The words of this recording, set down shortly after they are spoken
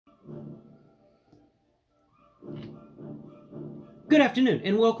Good afternoon,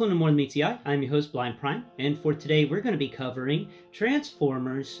 and welcome to More Than Meets the Eye. I'm your host, Blind Prime, and for today we're going to be covering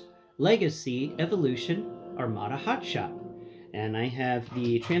Transformers Legacy Evolution Armada Hotshot. And I have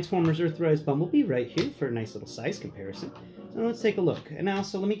the Transformers Earthrise Bumblebee right here for a nice little size comparison. So let's take a look. And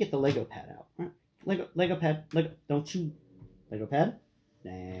also, let me get the Lego pad out. All right. Lego pad, don't you... Lego pad?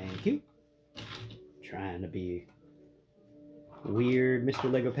 Thank you. Trying to be weird,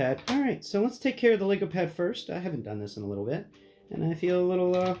 Mr. Lego pad. Alright, so let's take care of the Lego pad first. I haven't done this in a little bit. And I feel a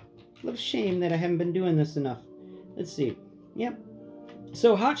little shame that I haven't been doing this enough. Let's see. Yep.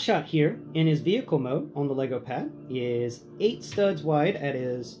 So Hotshot here, in his vehicle mode on the Lego pad, is 8 studs wide at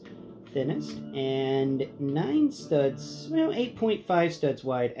his thinnest, and 9 studs, well, 8.5 studs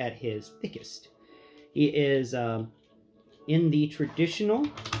wide at his thickest. He is in the traditional,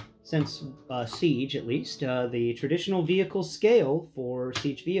 since Siege at least, the traditional vehicle scale for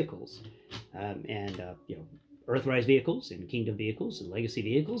Siege vehicles. You know, Earthrise vehicles, and Kingdom vehicles, and Legacy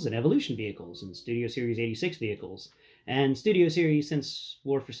vehicles, and Evolution vehicles, and Studio Series 86 vehicles, and Studio Series since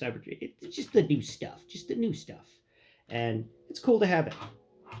War for Cyber... It's just the new stuff, and it's cool to have it.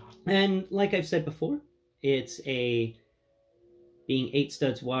 And like I've said before, it's being 8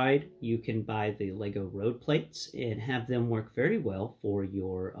 studs wide, you can buy the Lego road plates and have them work very well for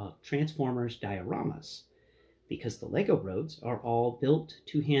your Transformers dioramas, because the Lego roads are all built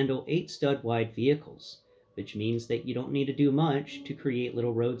to handle 8 stud wide vehicles, which means that you don't need to do much to create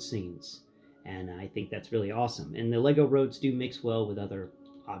little road scenes. And I think that's really awesome. And the Lego roads do mix well with other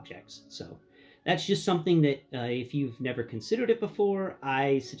objects. So that's just something that if you've never considered it before,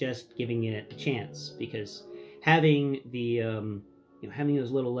 I suggest giving it a chance, because having the having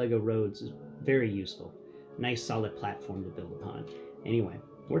those little Lego roads is very useful. Nice solid platform to build upon. Anyway,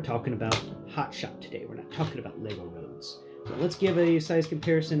 we're talking about Hotshot today. We're not talking about Lego roads. So let's give a size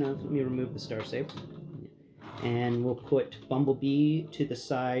comparison of, let me remove the Star Saber. And we'll put Bumblebee to the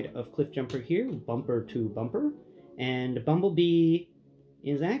side of Cliffjumper here, bumper to bumper. And Bumblebee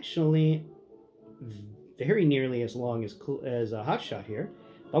is actually very nearly as long as Hotshot here.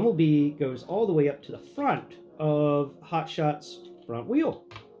 Bumblebee goes all the way up to the front of Hotshot's front wheel.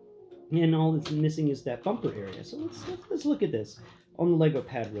 And all that's missing is that bumper area. So let's look at this on the Lego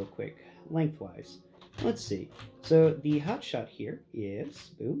pad real quick, lengthwise. Let's see. So the Hotshot here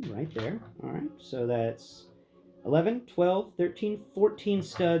is, boom, right there. All right, so that's 11, 12, 13, 14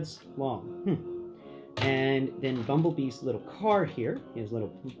 studs long. And then Bumblebee's little car here, his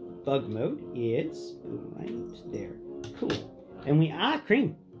little bug mode, is right there. Cool. And we,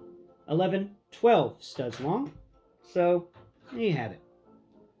 cream, 11, 12 studs long. So, there you have it.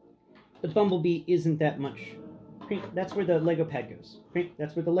 The Bumblebee isn't that much. Cream. That's where the Lego pad goes. Cream.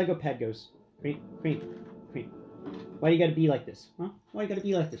 That's where the Lego pad goes. Cream, cream, cream. Why you gotta be like this? Huh? Why you gotta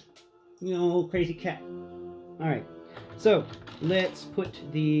be like this? You know, old crazy cat. Alright, so let's put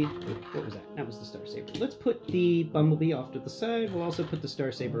the... What was that? That was the Star Saber. Let's put the Bumblebee off to the side. We'll also put the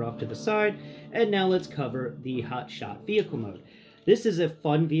Star Saber off to the side. And now let's cover the Hotshot vehicle mode. This is a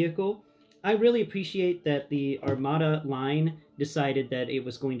fun vehicle. I really appreciate that the Armada line decided that it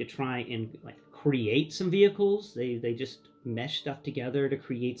was going to try and create some vehicles. They just meshed stuff together to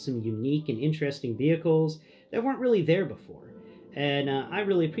create some unique and interesting vehicles that weren't really there before. And I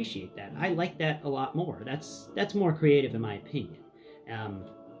really appreciate that. I like that a lot more. That's more creative in my opinion.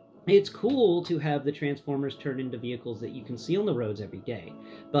 It's cool to have the Transformers turn into vehicles that you can see on the roads every day.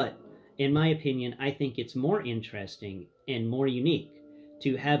 But in my opinion, I think it's more interesting and more unique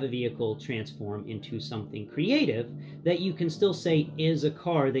to have a vehicle transform into something creative that you can still say is a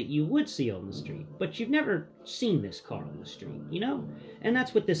car that you would see on the street, but you've never seen this car on the street, you know? And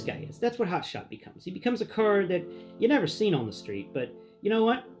that's what this guy is. That's what Hotshot becomes. He becomes a car that you never seen on the street, but you know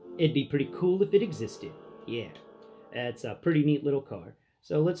what? It'd be pretty cool if it existed. Yeah, that's a pretty neat little car.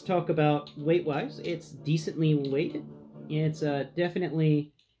 So let's talk about weight-wise. It's decently weighted. It's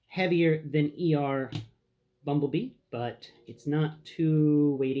definitely heavier than ER Bumblebee, but it's not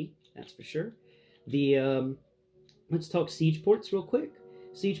too weighty, that's for sure. The let's talk siege ports real quick.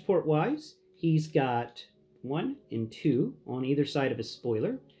 Siege port wise, he's got 1 and 2 on either side of his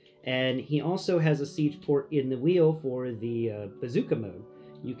spoiler, and he also has a siege port in the wheel for the bazooka mode.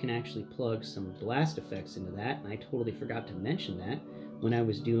 You can actually plug some blast effects into that, and I totally forgot to mention that when I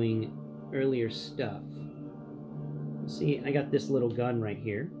was doing earlier stuff. See, I got this little gun right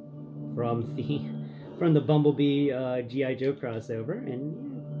here from the Bumblebee G.I. Joe crossover,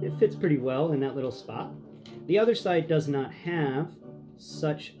 and it fits pretty well in that little spot. The other side does not have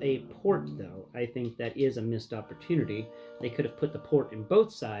such a port, though. I think that is a missed opportunity. They could have put the port in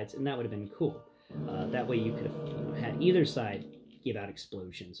both sides, and that would have been cool. That way you could have had either side give out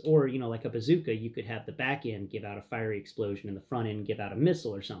explosions. Or, you know, like a bazooka, you could have the back end give out a fiery explosion and the front end give out a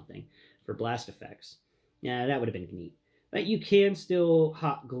missile or something for blast effects. Yeah, that would have been neat. But you can still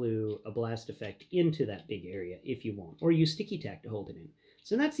hot glue a blast effect into that big area if you want, or use sticky tack to hold it in.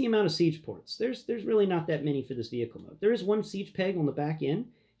 So that's the amount of siege ports. There's really not that many for this vehicle mode. There is one siege peg on the back end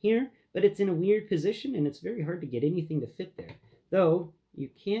here, but it's in a weird position and it's very hard to get anything to fit there. Though you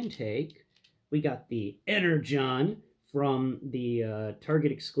can take, we got the Energon from the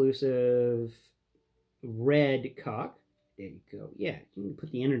Target exclusive red cock. There you go. Yeah, you can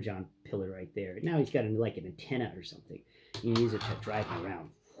put the Energon pillar right there. Now he's got like an antenna or something. You can use it to drive him around.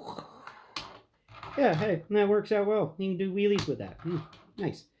 Yeah, hey, that works out well. You can do wheelies with that.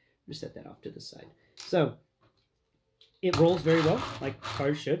 Nice. Just set that off to the side. So, it rolls very well, like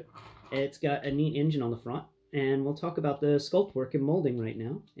cars should. It's got a neat engine on the front. And we'll talk about the sculpt work and molding right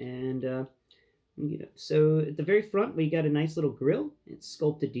now. And, so at the very front, we got a nice little grille. It's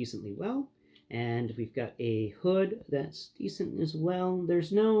sculpted decently well. And we've got a hood that's decent as well.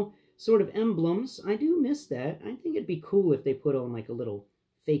 There's no sort of emblems. I do miss that. I think it'd be cool if they put on like a little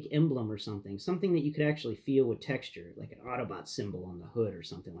fake emblem or something. Something that you could actually feel with texture, like an Autobot symbol on the hood or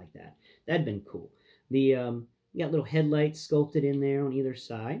something like that. That'd been cool. You got little headlights sculpted in there on either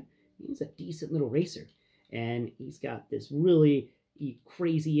side. He's a decent little racer. And he's got this really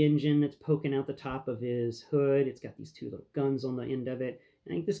crazy engine that's poking out the top of his hood. It's got these two little guns on the end of it.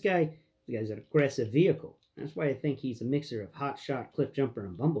 I think this guy's an aggressive vehicle. That's why I think he's a mixer of Hotshot, Cliff Jumper,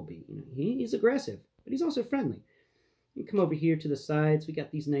 and Bumblebee. You know, he's aggressive, but he's also friendly. You come over here to the sides. We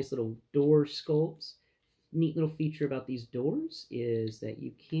got these nice little door sculpts. Neat little feature about these doors is that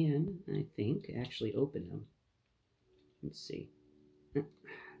you can, I think, actually open them. Let's see.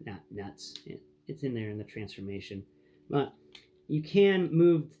 Not nuts. It's in there in the transformation. But you can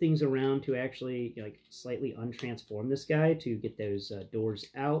move things around to actually like slightly untransform this guy to get those doors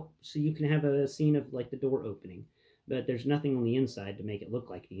out. So you can have a scene of like the door opening. But there's nothing on the inside to make it look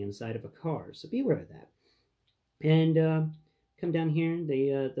like the inside of a car. So be aware of that. And come down here.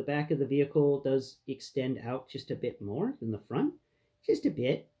 The back of the vehicle does extend out just a bit more than the front. Just a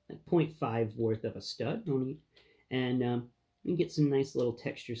bit. Like 0.5 worth of a stud. And you get some nice little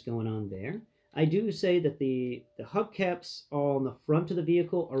textures going on there. I do say that the hubcaps on the front of the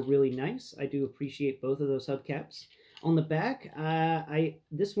vehicle are really nice. I do appreciate both of those hubcaps. On the back,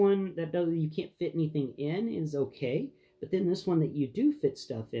 this one that you can't fit anything in is okay, but then this one that you do fit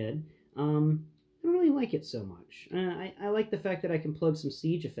stuff in, I don't really like it so much. I like the fact that I can plug some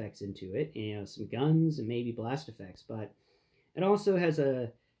siege effects into it, you know, some guns and maybe blast effects, but it also has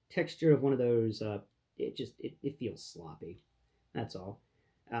a texture of one of those. It feels sloppy. That's all.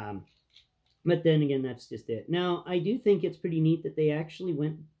 But then again, that's just it. Now, I do think it's pretty neat that they actually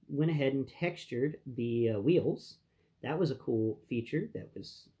went ahead and textured the wheels. That was a cool feature that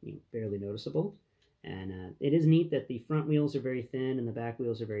was barely noticeable. And it is neat that the front wheels are very thin and the back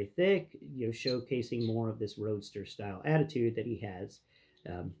wheels are very thick, showcasing more of this roadster-style attitude that he has.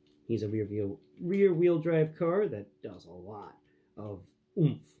 He's a rear-wheel drive car that does a lot of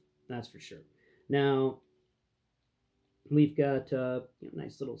oomph, that's for sure. Now, we've got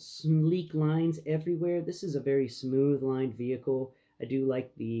nice little sleek lines everywhere. This is a very smooth lined vehicle. I do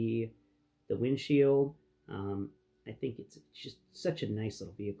like the windshield. I think it's just such a nice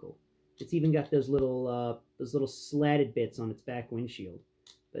little vehicle. It's even got those little slatted bits on its back windshield,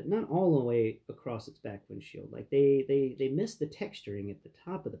 but not all the way across its back windshield. Like they missed the texturing at the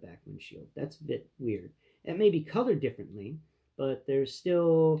top of the back windshield. That's a bit weird. It may be colored differently, but there's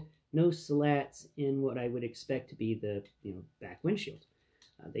still no slats in what I would expect to be the back windshield.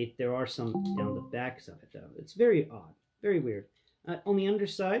 There are some down the backs of it though. It's very odd, very weird. On the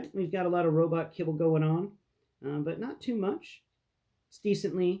underside, we've got a lot of robot kibble going on, but not too much. It's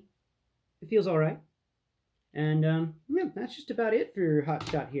decently. It feels all right. And yeah, that's just about it for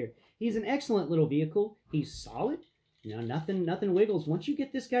Hotshot here. He's an excellent little vehicle. He's solid. Nothing wiggles. Once you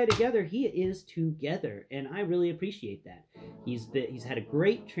get this guy together, he is together, and I really appreciate that. He's had a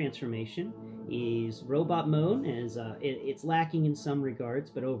great transformation. His robot mode is it's lacking in some regards,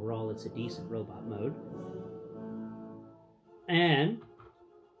 but overall it's a decent robot mode. And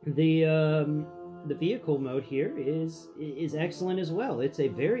the vehicle mode here is excellent as well. It's a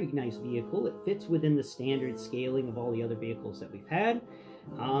very nice vehicle. It fits within the standard scaling of all the other vehicles that we've had.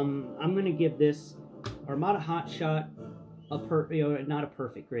 I'm going to give this Armada Hotshot not a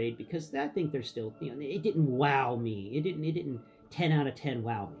perfect grade, because I think there's still, it didn't wow me. It didn't 10 out of 10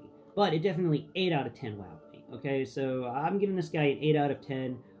 wow me, but it definitely 8 out of 10 wow me. Okay, so I'm giving this guy an 8 out of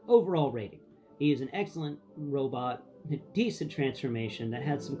 10 overall rating. He is an excellent robot. decent transformation that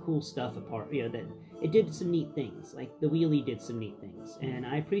had some cool stuff apart. That it did some neat things. Like the wheelie did some neat things, and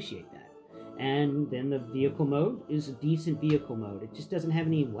I appreciate that. And then the vehicle mode is a decent vehicle mode. It just doesn't have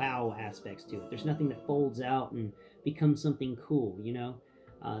any wow aspects to it. There's nothing that folds out and becomes something cool,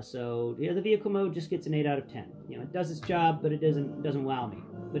 So yeah, the vehicle mode just gets an 8 out of 10. It does its job, but it doesn't wow me.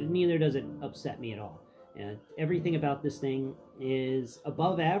 But neither does it upset me at all. Everything about this thing is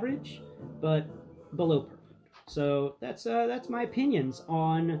above average, but below perfect. So that's my opinions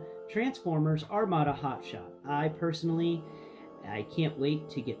on Transformers Armada Hotshot. I can't wait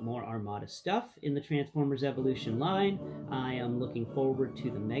to get more Armada stuff in the Transformers Evolution line. I am looking forward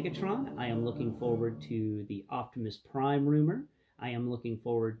to the Megatron. I am looking forward to the Optimus Prime rumor. I am looking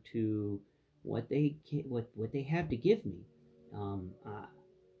forward to what they have to give me.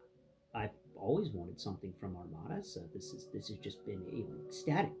 I've always wanted something from Armada, so this has just been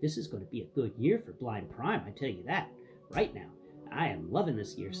ecstatic. This is going to be a good year for Blind Prime, I tell you that right now. I am loving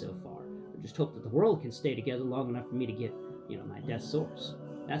this year so far. I just hope that the world can stay together long enough for me to get my Death Source.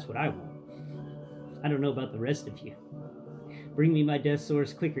 That's what I want. I don't know about the rest of you. Bring me my Death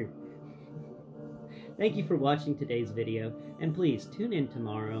Source quicker. Thank you for watching today's video, and please tune in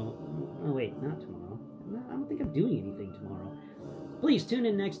tomorrow. Oh wait, not tomorrow. I don't think I'm doing anything tomorrow. Please tune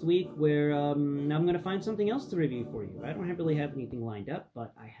in next week where I'm going to find something else to review for you. I don't really have anything lined up,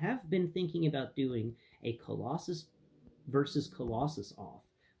 but I have been thinking about doing a Colossus versus Colossus off,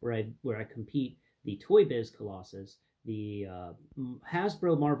 where I compete the Toy Biz Colossus, the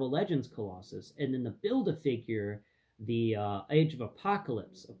Hasbro Marvel Legends Colossus, and then the Build-A-Figure, the Age of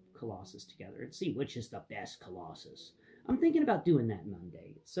Apocalypse of Colossus together, and see which is the best Colossus. I'm thinking about doing that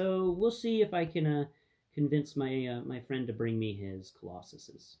Monday, so we'll see if I can convince my friend to bring me his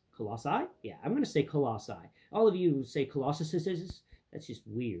Colossuses. Colossi? Yeah, I'm going to say Colossi. All of you say Colossuses, that's just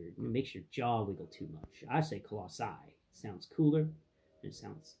weird. It makes your jaw wiggle too much. I say Colossi. It sounds cooler, and it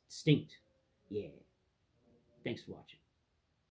sounds distinct. Yeah. Thanks for watching.